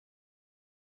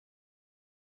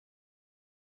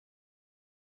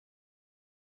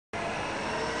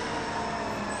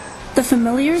The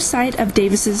familiar sight of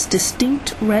Davis's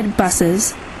distinct red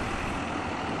buses,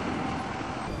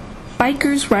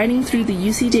 bikers riding through the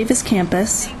UC Davis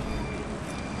campus,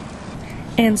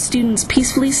 and students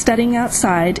peacefully studying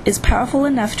outside is powerful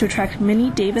enough to attract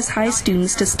many Davis High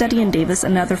students to study in Davis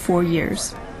another 4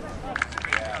 years,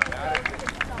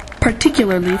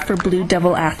 particularly for Blue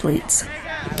Devil athletes.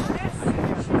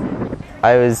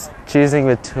 I was choosing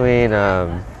between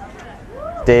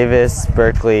Davis,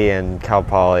 Berkeley, and Cal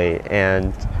Poly,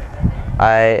 and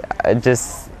I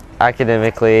just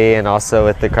academically and also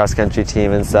with the cross-country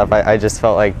team and stuff, I just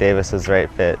felt like Davis was the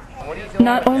right fit.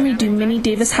 Not only do many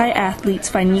Davis High athletes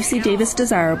find UC Davis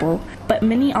desirable, but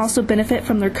many also benefit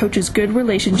from their coaches' good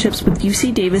relationships with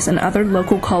UC Davis and other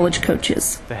local college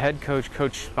coaches. The head coach,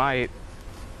 Coach Smite,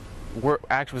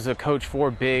 was a coach for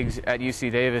Biggs at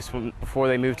UC Davis before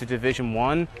they moved to Division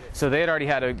I, so they had already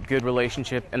had a good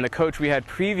relationship, and the coach we had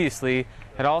previously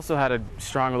had also had a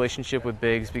strong relationship with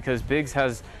Biggs because Biggs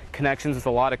has connections with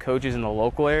a lot of coaches in the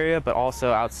local area, but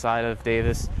also outside of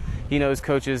Davis. He knows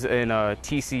coaches in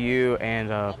TCU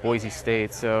and Boise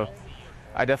State, so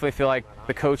I definitely feel like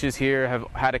the coaches here have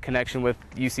had a connection with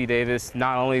UC Davis,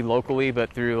 not only locally,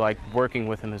 but through working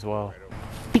with him as well.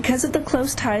 Because of the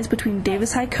close ties between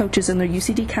Davis High coaches and their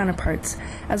UCD counterparts,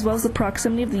 as well as the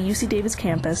proximity of the UC Davis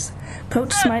campus,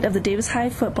 Coach Smite of the Davis High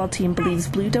football team believes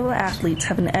Blue Devil athletes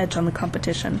have an edge on the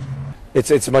competition.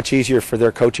 It's much easier for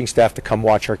their coaching staff to come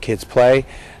watch our kids play.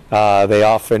 They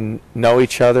often know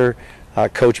each other.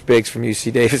 Coach Biggs from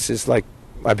UC Davis is like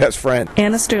my best friend.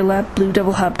 Anna Sturla,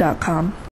 BlueDevilHub.com.